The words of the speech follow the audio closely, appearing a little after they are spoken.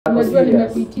unajua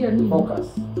nimekuitia nini? Focus.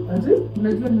 Aje?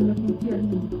 Unajua nimekuitia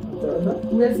nini?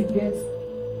 Huwezi guess.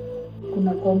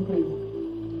 Kuna complaint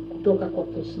kutoka kwa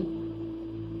Keshi.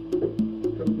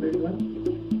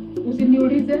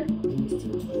 Usiniulize.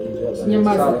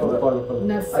 Nyamaza.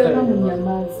 Nasema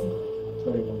mnyamazi.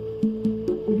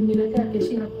 Uliniletea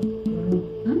Keshi hapo.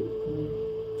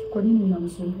 Kwa nini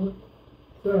unamsumbua?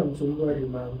 Sasa msumbua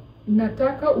mama.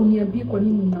 Nataka uniambie kwa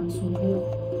nini unamsumbua.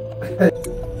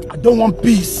 I don't want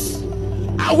peace.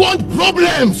 I want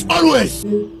problems always.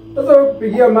 Sasa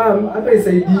kupigia mama hata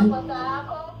isaidii.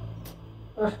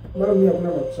 Mara mimi hakuna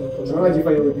makusudi. Sasa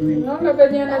anajifanya hujui. Naona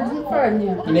venye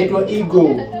anajifanya. Inaitwa ego.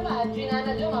 Anasema hajui na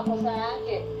anajua makosa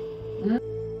yake.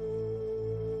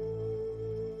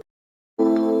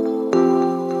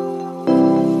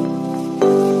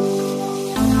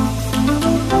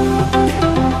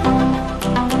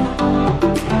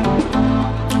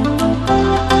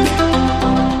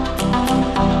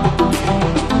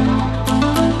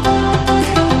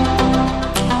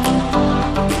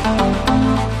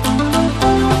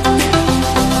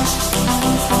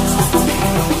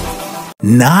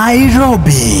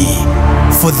 Nairobi,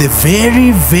 for the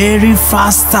very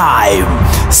first time,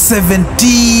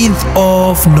 17th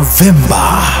of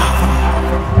November,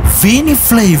 Vini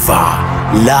Flavor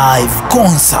live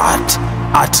concert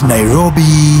at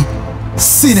Nairobi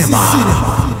Cinema.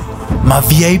 Ma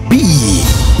VIP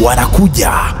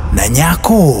wanakuja na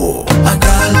nyako.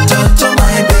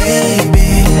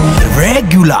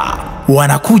 Regular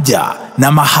wanakuja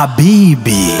na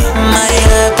mahabibi.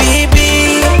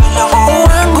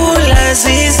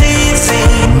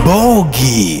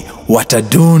 Mbogi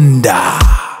watadunda.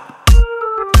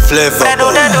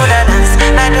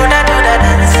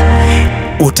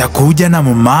 Utakuja na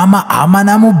mumama ama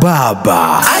na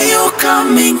mubaba. Are you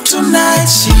coming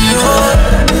tonight?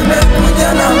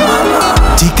 Nimekuja na mama.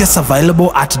 Tickets available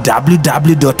at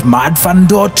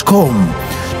www.madfan.com.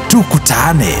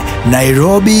 Tukutane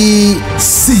Nairobi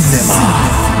Cinema.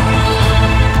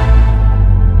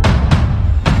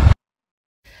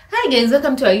 Hi guys,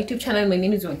 welcome to our YouTube channel. My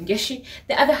name is Wangeshi,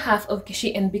 the other half of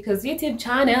Keshi and Biko's YouTube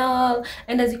channel.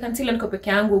 And as you can see, niko peke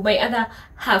yangu. My other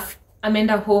half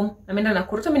ameenda home, ameenda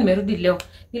Nakuru. Mimi nimerudi leo.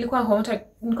 Nilikuwa home,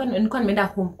 nilikuwa nimeenda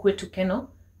home kwetu Keno,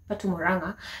 Patu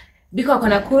Muranga. Biko kwa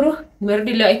Nakuru,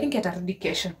 nimerudi leo. I think atarudi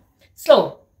kesho.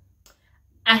 So,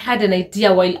 I had an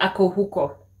idea while ako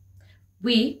huko.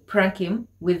 We prank him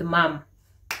with mom.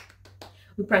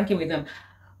 We prank him with them.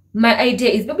 My idea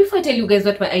is, but before I tell you guys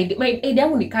what my idea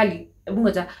unikali,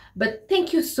 but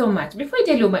thank you so much. Before I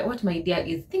tell you what my idea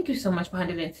is, thank you so much for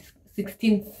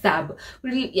 116 sub.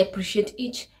 Really appreciate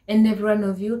each and every one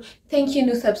of you. Thank you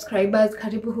new subscribers,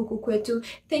 karibu huku kwetu.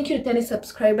 Thank you returning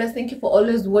subscribers. Thank you for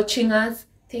always watching us.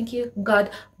 Thank you. God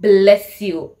bless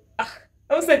you.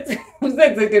 I'm so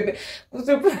excited.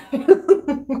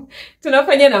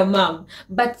 Tunafanya na mom,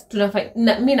 but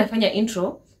mi nafanya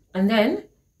intro and then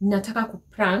nataka ku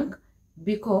prank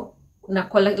Biko na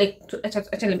call like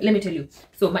let me tell you.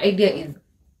 So my idea is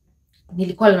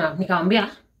nilikuwa nikamwambia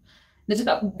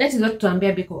nataka, that is what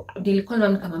tuambia Biko. Nilikuwa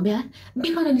nikamwambia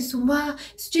Biko ananisumbua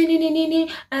sijui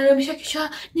nini ananiambia kisha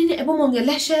nini, hebu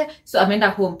muongeleshe. So ameenda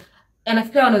home. And I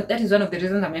feel that is one of the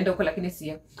reasons ameenda huko, lakini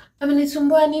sio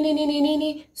amenisumbua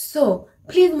nini. So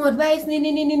please more advice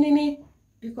nini.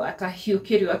 Biko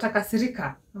atahiukiri,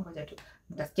 atakasirika. Ngoja tu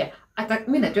mtasikia.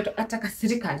 Mimi najua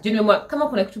atakasirika. Kama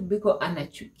kuna kitu Biko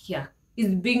anachukia, is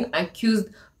being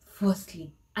accused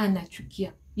falsely.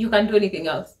 Anachukia. You can't do anything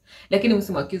else. Lakini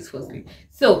msimu accused falsely.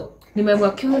 So,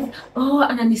 nimemwaccuse,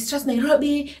 ananistress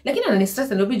Nairobi. Lakini ananistress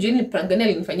Nairobi juu ni prank gani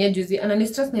alinifanyia juzi.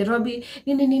 Ananistress Nairobi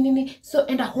nini. So,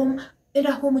 enda home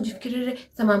ujifikirire.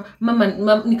 Sama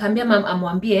mama nikaambia mama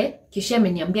amwambie Keshi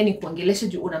ameniambia ni kuongelesha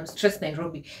juu unamstress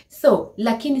Nairobi. So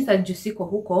lakini sasa juu siko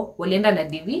huko, walienda na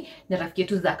DV na rafiki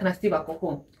yetu Zack na Steve wako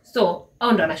home. So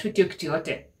hao ndo anashoot hiyo kitu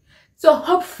yote. So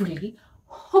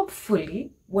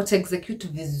hopefully what execute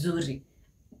vizuri.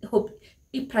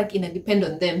 I prank ina depend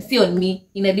on them, see on me,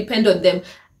 ina depend on them.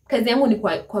 Kazi yangu ni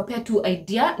kuwapea tu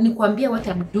idea, ni kuambia what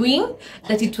I'm doing,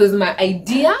 that it was my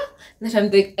idea, that I'm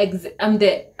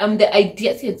the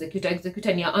idea, see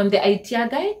executor ni I'm the idea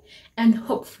guy, and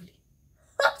hopefully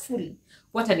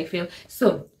what I feel.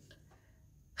 So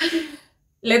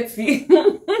let's see.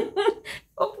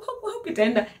 hope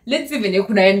itaenda. Let's see venye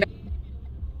kunaenda.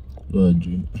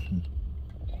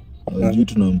 Wajui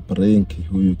tunamprank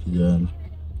huyu kijana.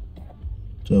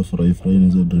 Furahi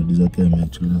hizo dread zake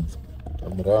amechulia.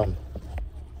 Tamram.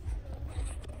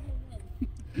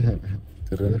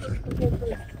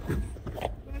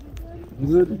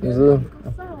 Nzuri.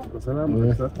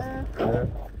 Salama.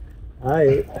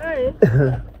 Hai.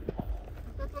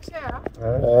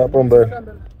 Hapo mbele.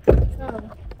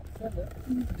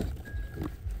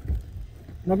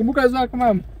 Nakumbuka zako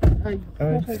mama.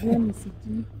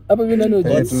 Hapa mimi nani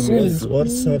What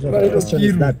sort of question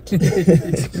is that?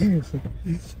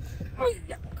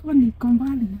 Kwa niko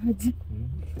mbali haji.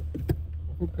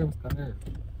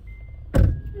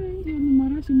 Ndio ni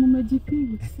marashi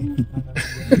mmejipiga.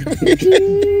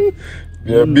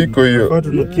 Ya Biko hiyo. Kwa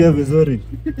tunukia vizuri.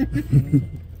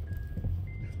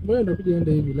 Mbona ndo kuja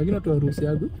enda hivi lakini watu haruhusi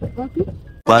yangu. Wapi?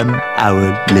 1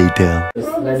 hour later.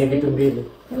 Na ni vitu mbili.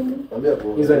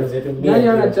 Hizo ni zetu mbili. Nani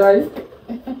ana chai?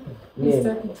 Mimi.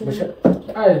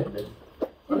 Ai.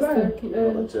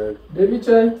 Baby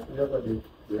chai.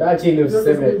 Kaa chini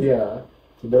usiseme pia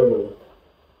kidogo.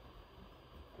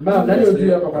 Mama, nani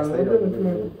unajua hapa kwanza?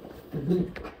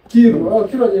 Kiro,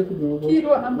 Kiro aje kuja.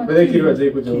 Kiro ama Bale Kiro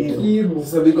aje kuja. Kiro.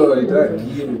 Sasa Biko walitaka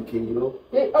Kiro.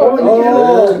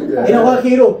 Inakuwa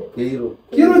Kiro.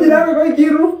 Kiro jina lako kwa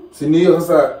Kiro? Si ndio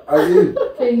sasa azim.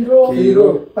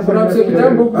 Kiro. Kuna msemo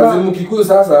kitambo kwa Azim Kikuyu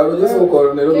sasa unajua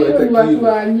uko Nairobi Kiro ni wanaita watu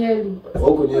wa Kiro. Nyeri.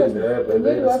 Huko Nyeri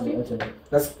Nyeri wapi?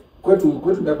 kwetu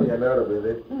ngapi ya Nairobi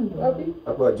bebe. Wapi?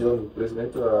 Hapo John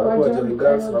president wa hapo John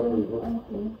Gas hapo hivyo.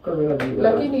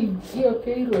 Lakini hiyo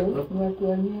Kiro ni watu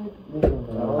wa Nyeri.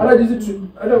 Hata jizi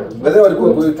Bale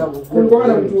walikuwa kwa kulikuwa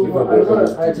na mtu alikuwa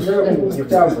anacheza kwa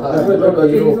kitambo. Alikuwa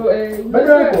Kiro.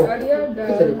 Bado hapo.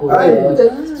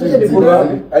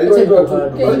 alikuwa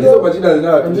hizo majina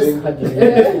zina watu wengi.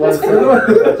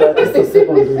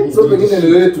 So pengine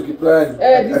ni wewe tukiplan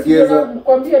Akiweza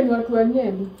kukwambia ni watu wa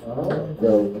Nyeri.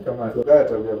 kama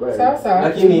tukata vya Sasa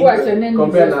Lakini tuachane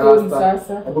compare na na story Rasta.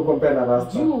 sasa. Hapo compare na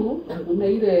Rasta. Juu una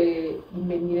ile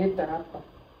imenileta hapa.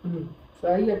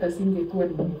 Saa hii hata singekuwa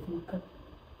nimefika.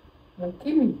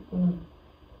 Lakini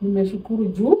nimeshukuru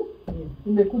juu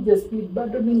nimekuja speed,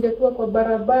 bado ningekuwa kwa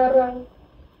barabara.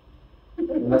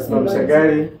 Unasimamisha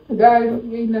gari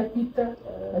inapita,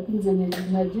 lakini zenye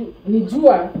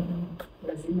nijua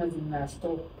lazima zina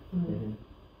stop.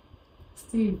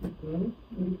 Steve,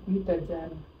 nilikuita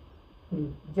jana.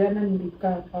 Jana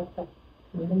nilikaa hapa.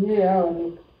 Mwenyewe hao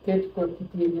wameketi kwa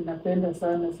kiti yenye napenda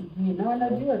sana sijui. Na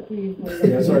wanajua tu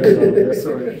hivyo.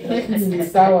 sorry. Ni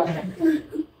sawa.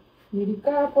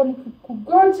 Nilikaa hapo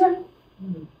nikikugoja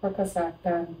mpaka saa 5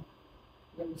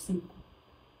 ya usiku.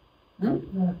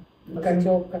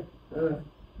 Nikachoka.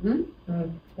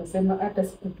 Kasema hata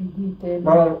sikupigii tena.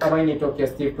 Mama kama initokea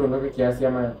Steve tuondoke kiasi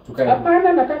ama tukae.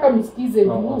 Hapana, nataka msikize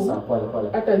juu. Sawa, pole.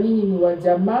 Hata nyinyi ni wa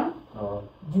jamaa.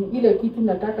 Juu ile kitu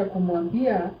nataka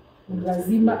kumwambia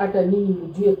lazima hata nyinyi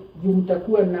mjue, juu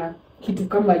mtakuwa na kitu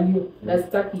kama hiyo. Na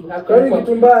sitaki hapa Kwani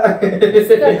kitu mbaya.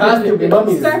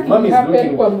 Mom is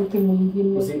looking kwa mtu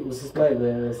mwingine.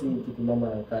 Usismile, si kitu mama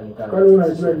anakaa. Kwani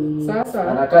unajua nini?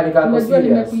 Sasa Anakaa ni kama unajua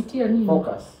serious. nimepitia nini?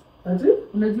 Focus. Ati?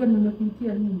 Unajua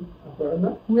nimepitia nini?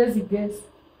 Hapana. Huwezi guess.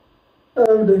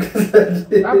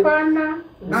 Mdekazaaje? Hapana,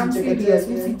 I'm serious.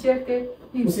 Usicheke.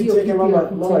 Hii sio Usicheke kitu mama, ya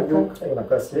mama kucheka. joke.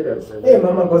 Unakaa serious.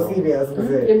 Mama kwa serious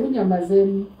mzee. Hebu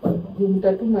nyamazeni. Juu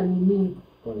mtatuma nini?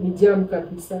 Ni jam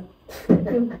kabisa.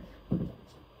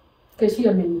 Keshi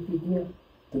amenipigia.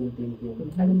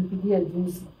 Alinipigia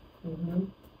juzi.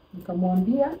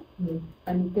 Nikamwambia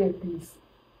anipee peace.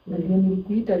 Na ndio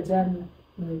nilikuita jana.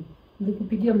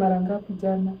 Nilikupigia mara ngapi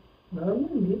jana? Mara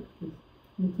mingi.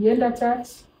 Nikienda church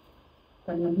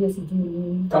kaniambia sijui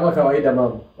nini. Kama kawaida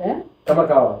mama. Kama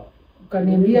kawa.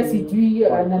 Kaniambia sijui,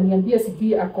 ananiambia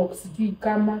sijui ako sijui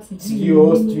kama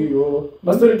sijui. Sijui.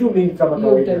 Mastori tu mingi kama Hiyo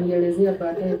kawaida. utanielezea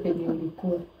baadaye penye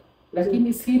ulikuwa.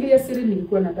 Lakini seriously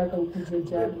nilikuwa nataka ukuje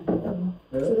jana.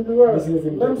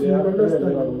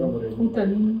 Uta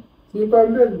nini?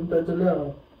 Nikwambia nitachelewa.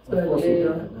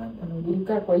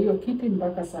 Nilikaa kwa hiyo kiti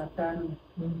mpaka saa 5.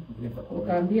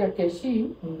 Nikaambia Keshi,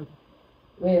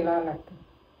 wewe lala tu.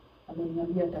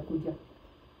 Ameniambia atakuja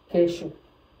kesho.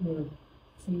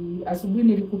 Si asubuhi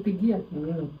nilikupigia.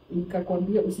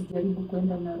 Nikakwambia usijaribu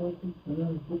kwenda Nairobi.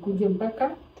 Ukuje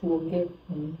mpaka tuongee.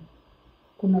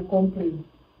 Kuna complaint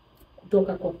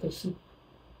kutoka kwa Keshi.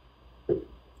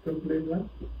 Complain.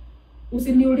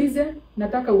 Usiniulize,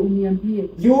 nataka uniambie.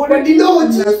 You already know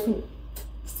it.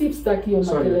 Steve, staki hiyo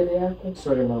makelele yako.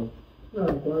 Sorry mama.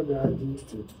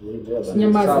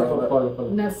 Nyamaza. Pole.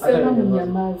 Nasema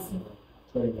mnyamazi.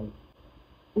 Sorry mama.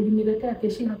 Uliniletea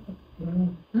Keshi hapa.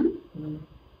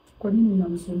 Kwa nini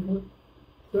unamsumbua?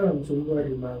 Sasa msumbua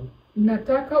ni mama.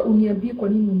 Nataka uniambie kwa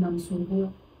nini unamsumbua.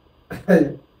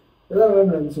 Sasa mama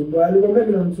anamsumbua. Alikwambia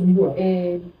ninamsumbua.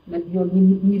 Na ndio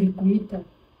nilikuita.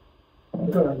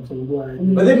 Mtu anamsumbua.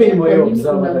 Bado mimi ni moyo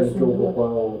mzama nilikuwa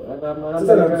kwao.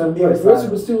 Sasa namsumbua. Wewe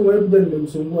kusikia wewe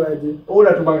nimemsumbua aje?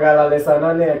 Unatumangala saa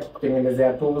 8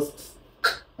 akikutengenezea toast.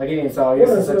 Lakini sawa, hiyo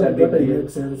si such a big deal.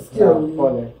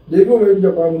 Pole. Ndivyo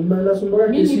umekuja kwa Amenisumbua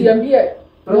Mimi Keshi. niliambia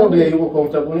Probably yuko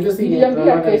comfortable. Unajua si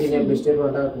Niliambia ni Keshi. Kenya best yetu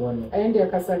anataka kuona. aende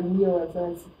akasalimia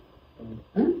wazazi.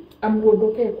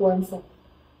 Amuondokee kwanza.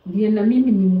 Ndiye na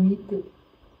mimi nimuite.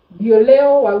 Ndio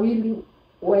leo wawili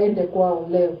waende kwao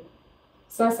leo.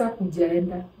 Sasa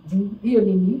kujaenda. Juu hiyo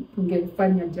nini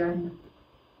tungefanya jana.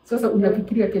 Sasa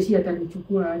unafikiria Keshi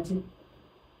atanichukua aje?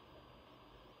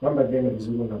 Mambo ndio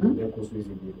vizuri unakuja kuhusu hizi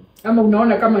video. Ama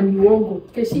unaona kama ni uongo?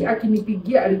 Keshi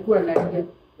akinipigia alikuwa analia.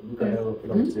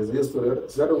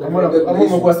 Kama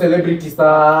umekuwa celebrity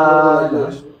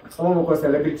sana. Kama umekuwa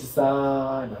celebrity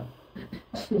sana.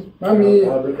 Mami,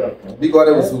 Biko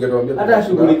hata usinge tuambia. Hata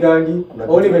shughulikangi.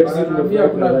 Oliver sisi tunaambia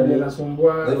kuna tumefika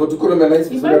Amenisumbua. Na hivyo tuko na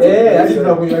nice hadi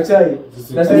tunakunywa chai.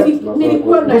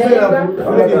 Nilikuwa naenda.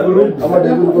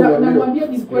 Namwambia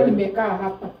nilikuwa Yeah. nimekaa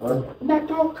hapa.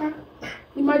 Natoka.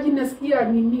 Imagine nasikia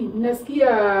nini? Nasikia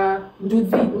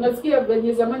nduthi. Unasikia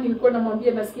venye zamani nilikuwa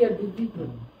namwambia nasikia nduthi.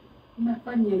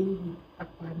 Nafanya hivi.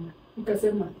 Hapana.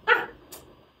 Nikasema,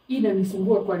 hii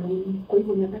inanisumbua kwa nini? Kwa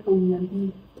hivyo nataka uniambie.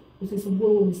 Usisumbue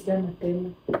huyo msichana tena.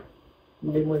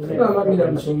 Sasa mami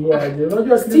namsumbua aje?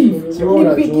 Unajua Steve, Steve,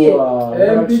 nipigie.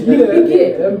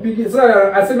 Mpigie.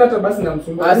 Sasa asema hata basi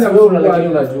namsumbua. Asi wewe lakini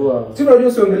unajua. Si unajua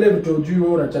usiongelee vitu ujui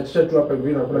wewe unachachisha tu hapa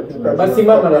hivi na kuna kitu kama. Basi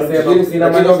mama anasema sina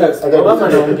maanisha. Mama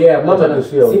anaongea, mama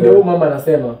si ndio mama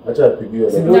anasema. Acha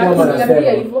apigiwe. Si ndio mama Niambia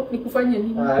anasema. hivyo nikufanye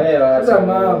nini? Sasa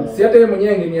mama, si hata yeye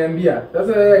mwenyewe angeniambia.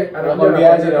 Sasa yeye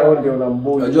Anakwambia aje na wewe ndio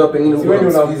unambuli. Unajua pengine si wewe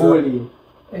ndio unambuli.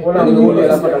 Unambuli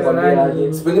alafu anakwambia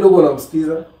aje. Si pengine uko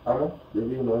unamsikiza ama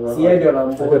Si yeye ndio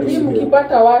anambuli. Hii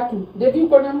mkipata watu, Devi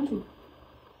uko na mtu?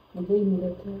 Ndio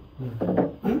niletea.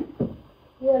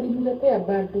 Yeye aliniletea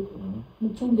bado.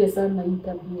 Mchunge sana hii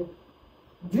tabia.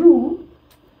 Juu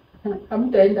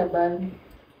hamtaenda bali.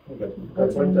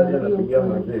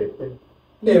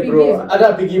 Bro, hata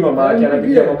apigi mama yake,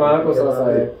 anapigia mama yako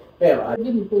sasa Hivi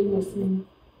ni kwa hiyo simu.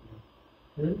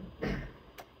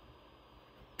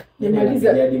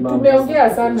 Nimaliza. Tumeongea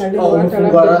sana leo hata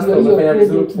labda hiyo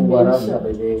credit imeisha.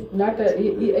 Na hata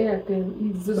hii Airtel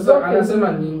hizo Sasa zote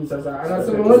anasema nini sasa?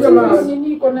 Anasema unajua mama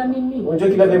nini iko na nini? unajua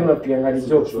kila time unapiga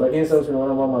jokes lakini sasa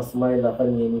unaona mama smile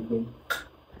afanye anything.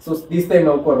 So this time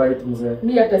hauko right mzee.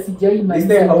 Mimi hata sijai This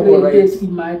maliza time hauko right. credit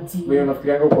imagine. Wewe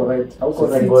unafikiria uko right. Hauko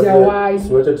right. Sijawahi.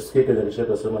 Siwache tusikie kile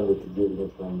alishakasema ndio tujue ndio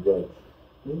tunamjua.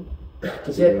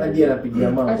 Kisha hadi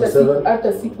anapigia mama.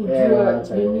 Hata sikujua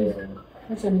nini.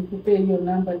 Acha nikupe hiyo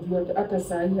namba juu hata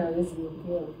saa hii hawezi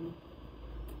ongea.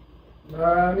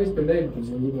 na mimi sipendai vitu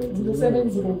zingine.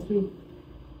 0703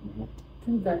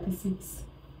 236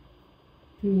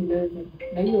 211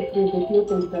 na hiyo credit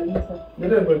yote utalipa.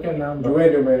 Ndio nikuwekea namba.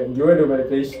 Ndio ndio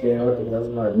umeletaishi yote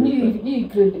lazima. Hii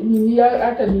credit ni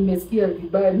hata nimesikia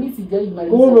vibaya. Mimi sijai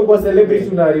maliza. Wewe umekuwa celebrity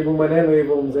unaharibu maneno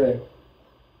hivyo mzee.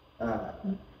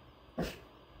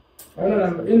 Ana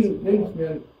namba in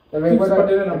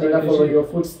Nataka follow your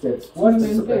footsteps. What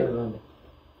is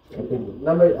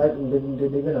Number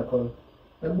ndio na call.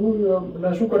 Hebu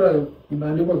nashuka hata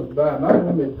imeandikwa vibaya.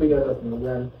 Maana nimepiga hata simu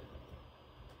gani.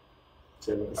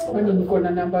 Kwani niko na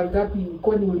namba ngapi?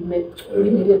 Kwani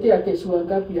uliniletea kesho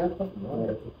ngapi hapa?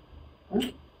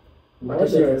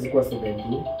 Maisha haiwezi kuwa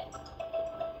 70.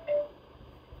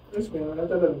 Sasa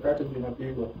hata mkate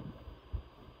tunapigwa.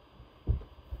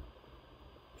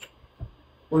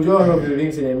 Unajua wana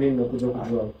buildings yenye mimi nimekuja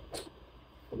kujua.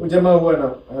 Ujamaa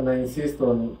huwa ana insist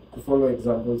on kufollow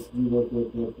examples, do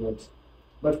what.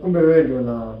 But kumbe wewe ndio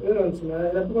na Wewe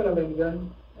unapigwa na mbegu gani?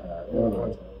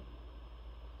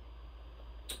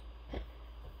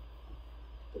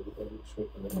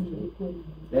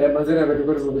 Mazina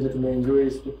katika kwa sababu tumeenjoy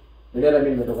histo. Ndio mimi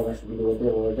nimetoka na shughuli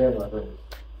whatever.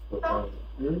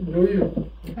 Huyu.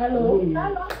 Hello.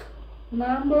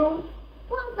 Mambo?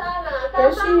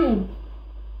 Keshi.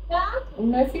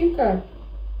 Umefika?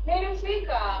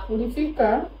 Nilifika.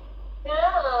 Ulifika?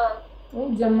 Yeah. Huyu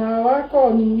jamaa wako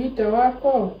ni mwite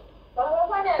wako?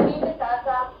 Wamefanya nini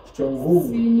sasa? Kichwa ngumu.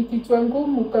 Si ni kichwa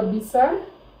ngumu kabisa.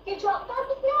 Kichwa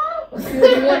kabisa.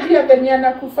 Si niambia venye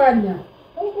anakufanya.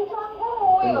 Ni kichwa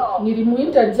ngumu huyo.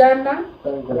 Nilimuita jana.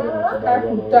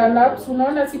 Hakutana.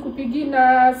 Unaona sikupigi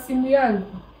na simu yangu.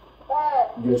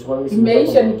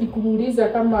 Imeisha nikikuuliza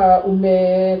kama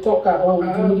umetoka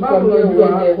home. Nilikwambia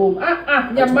uende home.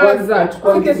 Nyamaza.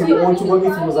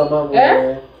 Uchukue simu za mama.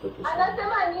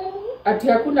 Anasema nini? Ati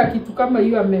hakuna kitu kama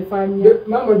hiyo amefanya.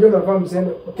 Mama ndio unafaa mseme.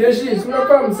 Keshi, si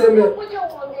unafaa mseme. Kuja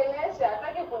uongeleshe,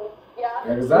 hataki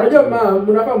kunisikia. Unajua mama,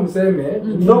 mnafaa mseme.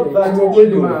 Drop that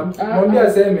kweli mama. Mwambie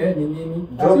aseme ni nini.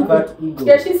 Drop that ego.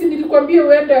 Keshi, si nilikwambia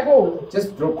uende home.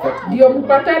 Just drop that. Ndio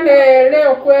mpatane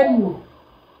leo kwenu.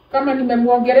 kama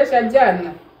nimemuongelesha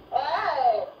jana.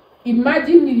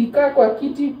 Imagine nilikaa kwa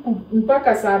kiti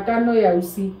mpaka saa 5 ya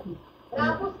usiku.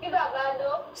 Na kusikiza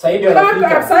bado. Sasa ndio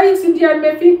anafika. Sasa ndio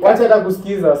amefika. Wacha hata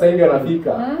kusikiza, sasa ndio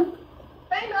anafika.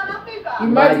 Sasa ndio anafika.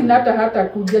 Imagine hata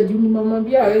kuja juu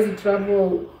nimemwambia hawezi travel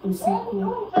usiku.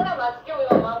 Sana masikio huyo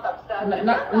mama kabisa.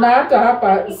 Na hata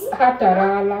hapa hata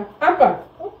lala. Hapa.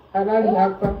 Halali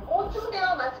hapa. Uchunge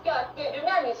wao masikio asikie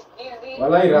dunia ni sikizi.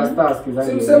 Wallahi rasta asikizani.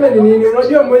 Simseme ni nini?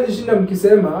 Unajua mwezi shinda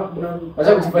mkisema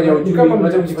acha kujifanya ujui,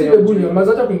 acha kujifanya ujui.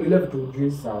 Nyamaza, acha kuingilia vitu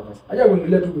ujui. Sawa. Acha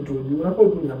kuingilia tu vitu ujui. Unafaa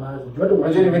tu nyamaza. Hata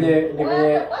unajua ni venye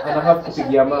ana have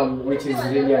kupigia mom which is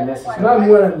really unnecessary. Mama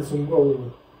huwa ananisumbua huyo.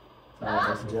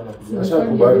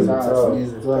 Ashakubali sawa.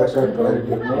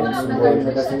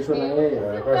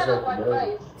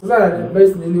 Sasa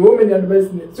advice nini? Wewe ni advice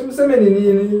nini? Simseme ni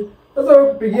nini? Sasa wewe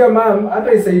kupigia mom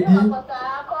hata isaidii.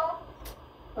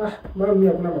 Mama mimi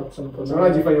hakuna makosa mkono. Sasa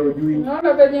unajifanya ujui.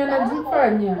 Unaona venye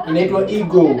anajifanya. Inaitwa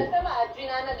ego. Anasema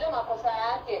ajina anajua makosa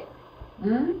yake.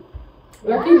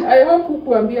 Lakini I hope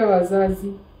kukuambia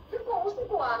wazazi.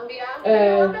 Usikuambia.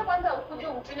 Unaambia kwanza ukuje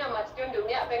umtunya masikio ndio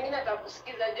pengine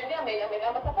atakusikiza. Ndio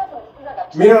ameamba sasa tunasikiza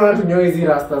kabisa. Mimi naona tunyoe hizi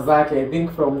rasta zake. I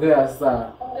think from there sasa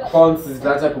horns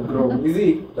zitaacha kugrow.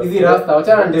 Hizi rasta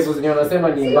wachana ndevu zenye wanasema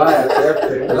ni mbaya.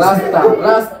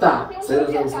 Rasta.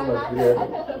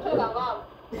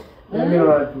 Mimi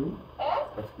naona tu.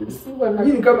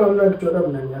 Hii kama mna kitu hata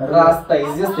mnaniambia. Rasta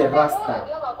is just a rasta.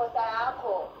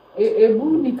 Ebu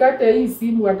nikate hii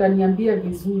simu ataniambia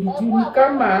vizuri. Juu ni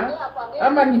kama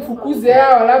ama nifukuze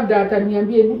hao labda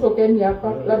ataniambia hebu tokeni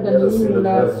hapa. Labda ni mimi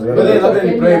na labda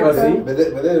ni privacy.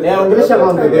 Ongelesha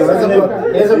mambo ndio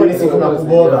naweza kunisikia na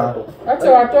kubora.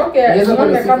 Acha watoke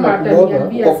nione kama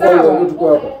ataniambia sawa.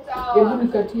 Hebu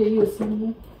nikatie hiyo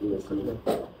simu.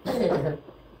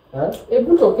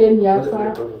 Hebu tokeni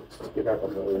hapa.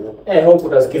 Hope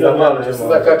utasikiza mama. Sasa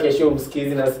kaka kesho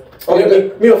umsikizi na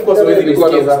mimi of course hawezi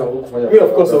nisikiza. Mimi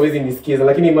of course hawezi nisikiza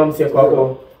lakini mama si yako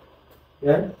hapo.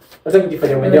 Acha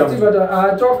kujifanya mjambo.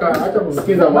 Acha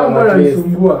kusikiza mama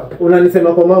ananisumbua.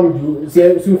 Unanisema kwa mama juu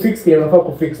si fix kile nafaa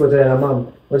kufix wacha na mama.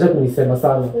 Wacha kunisema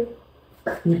sana.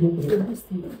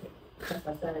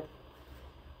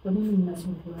 Kwa nini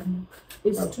mnasumbuana?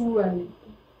 It's too early.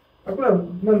 Hakuna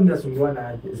mama mnasumbuana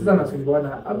aje. Sasa nasumbuana.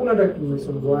 Hakuna hata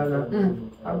kimesumbuana.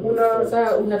 Hakuna.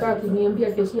 Sasa unataka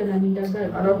kuniambia Keshia na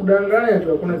nindanganya? Anakudanganya tu,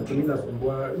 hakuna kitu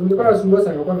kinasumbua. Ningekuwa nasumbua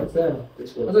sana ningekuwa nimesema.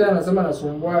 Sasa yeye anasema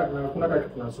nasumbua na hakuna hata kitu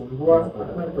kinasumbua.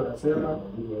 Hakuna kitu anasema.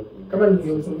 Kama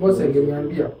ningemsumbua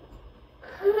singeniambia.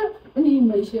 Ni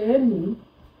maisha yenu.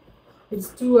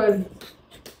 It's too early.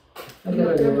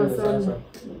 Mapema sana.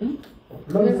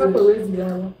 Mapema huwezi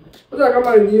lala. Sasa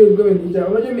kama ni hiyo ndio ndio.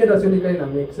 Unajua mimi hata sioni kama ina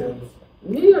make sense.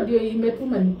 Hiyo ndio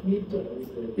imetuma nikuite.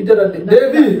 Itata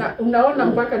David. Unaona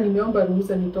mpaka nimeomba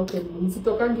ruhusa nitoke.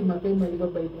 Nisitokangi mapema hivyo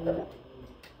by the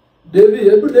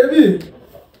way. David.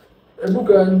 Hebu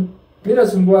kan mimi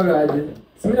nasumbuaga aje?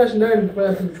 Mimi nashinda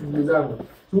nikifanya shughuli zangu.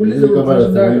 Tuulize kama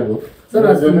nashinda.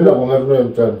 Sana nasumbua kwa ngavyo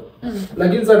mtano.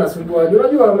 Lakini sana nasumbua.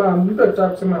 Unajua mama, mtu atataka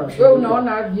kusema nasumbua. Wewe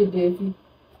unaona aje David?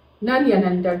 Nani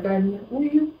ananidanganya?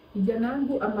 Huyu kijana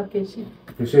wangu ama Keshi?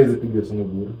 Keshi hizi piga sana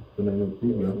bure. Kuna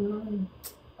nipiga.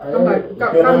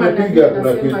 Kama napiga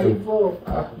kuna kitu.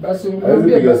 Basi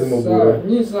unamwambia sawa.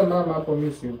 Mimi sasa mama hapo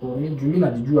mimi siko. Mimi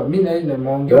najijua. Mimi na yeye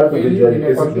nimeongea kweli,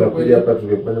 nimekwambia kweli hapa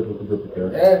tungependa tukuja peke.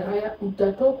 Haya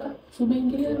utatoka.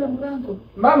 Umeingilia na mlango.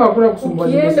 Mama hakuna kusumbua.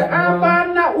 Ukienda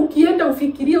hapana, ukienda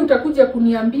ufikirie utakuja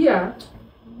kuniambia.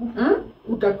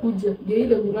 Utakuja. Ndio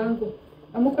ile mlango.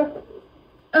 Amuka.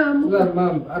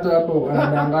 Mama hata hapo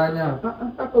anadanganya.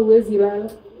 Hapa huwezi lala.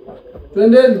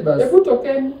 Twendeni basi. Hebu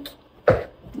tokeni.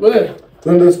 Wewe,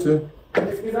 twende stu.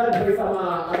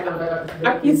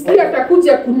 Akisikia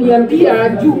atakuja kuniambia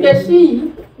juu Keshi.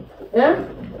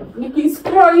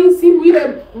 Nikiscroll hii simu ile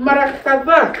mara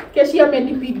kadhaa Keshi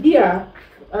amenipigia.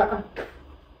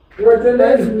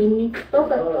 Twendeni mimi.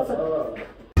 Toka.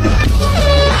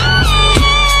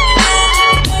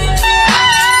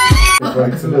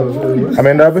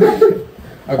 Ameenda wapi?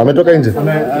 Ametoka nje.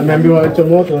 Ameambiwa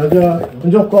chomoto.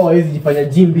 Unajua kwa hawezi jifanya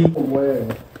jimbi.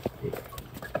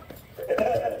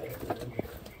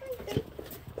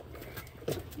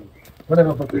 Mbona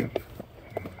unapokea?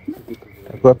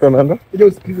 Kwa hapa nanda? Ile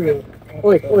usikize.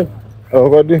 Oi. Oh,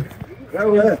 godi.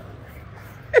 Wewe.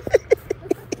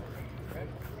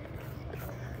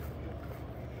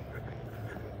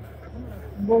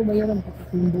 Mbona yana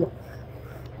mkusumbua?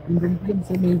 Ndio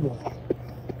mseme hivyo.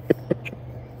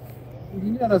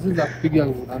 Ndio anaanza kupiga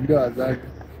unaambia wazazi.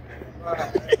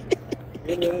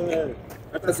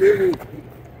 Hata sasa hivi.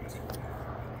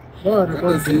 Bora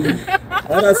kwa sisi.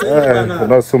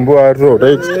 Unasumbua watu,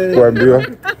 utaki kuambiwa.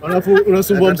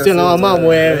 Unasumbua msichana wa mama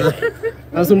wewe.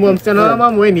 Unasumbua msichana wa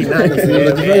mama wewe ni nani?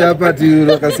 Unajifanya hapa ati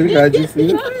unakasirika aje?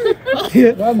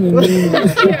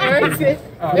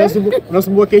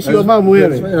 Unasumbua keshi wa mama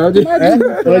wewe.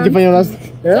 Unajifanya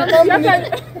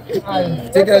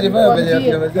Cheka unajifanya penye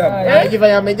amejam.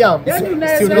 unajifanya amejam.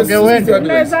 Si unoge wewe.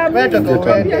 Wewe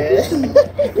toka wewe.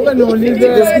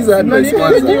 Unaniuliza sikiza nani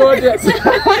wote.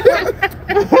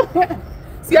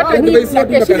 Si hata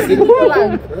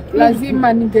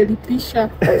lazima ningelipisha.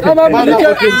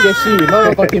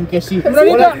 Mama kwa kimkeshi.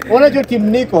 Unajua timu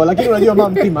niko lakini unajua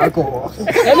mama timu yako.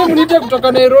 Yaani mnite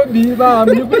kutoka Nairobi ba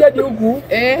mlikuja hadi huku.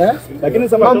 Lakini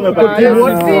sasa mama kwa timu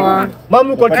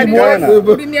mama kwa timu yako.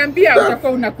 Uliniambia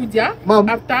utakuwa unakuja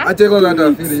after. Acha kwa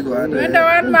hata feel hivyo hata.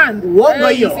 Unaenda 1 month. Uongo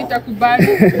hiyo. Sitakubali.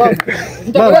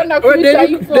 Nitakuwa nakuja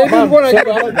hivyo.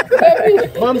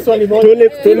 Mama swali moja.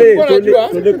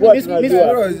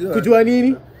 Kujua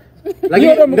nini?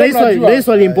 Lakini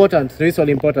race wali important.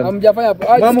 Hamjafanya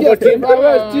hapo. Mama kwa team.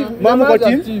 Mama kwa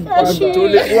team.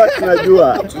 Tulikuwa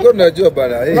tunajua. Tulikuwa tunajua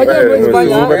bana.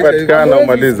 Umepatikana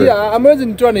umalize. Amewezi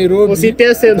nitoa Nairobi.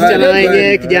 Usitese msichana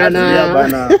wenyewe kijana.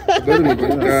 Bana.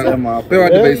 Pewa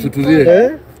advice tulie.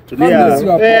 Tulia.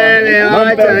 Wewe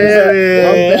acha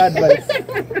wewe.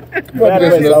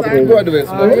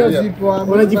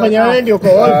 Unajifanya wewe ndio kwa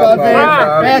all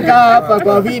perfect. Weka hapa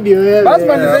kwa video wewe. Basi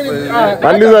malizeni.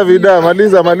 Maliza vida,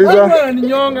 maliza.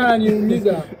 Ninyonga na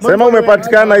niumiza. Sema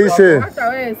umepatikana ishe.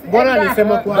 Mbona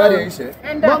nisema kwa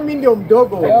mimi ndio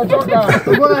mdogo.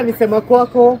 Mbona nisema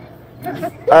kwako?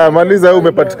 Maliza wewe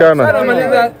umepatikana. Sana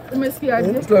maliza.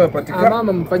 Umesikiaje? Mtu amepatikana.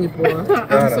 Mama mfanye poa.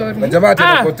 Sorry. Na jamaa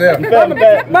tunapotea.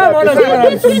 Mama anasema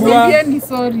anamsumbua. Ni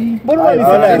sorry.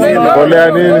 Pole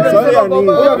ya nini?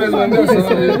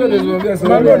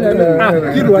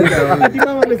 Ati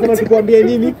mama amesema tukwambie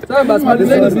nini? Sasa basi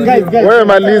malizeni. Wewe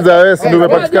maliza wewe si ndio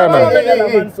umepatikana.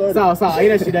 Sawa,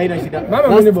 haina shida. Mama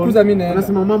amenifukuza mimi naenda.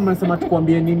 Anasema mama anasema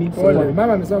tukwambie nini? Pole.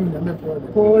 Mama amesema mniambie pole.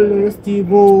 Pole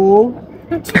Steve.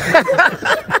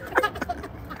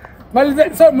 Malize.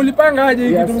 Sasa mlipanga aje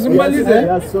hiki tumsimalize?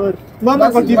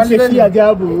 Mama kwa kimkeshi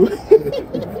ajabu.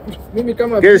 Mimi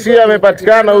kama Keshi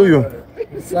amepatikana huyu.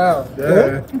 sawa.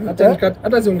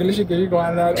 Hata siongeleshi kiriko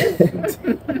ana.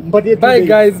 Mpatie 2 Bye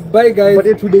days. guys.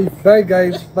 Mpatie 2 days. Bye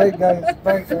guys.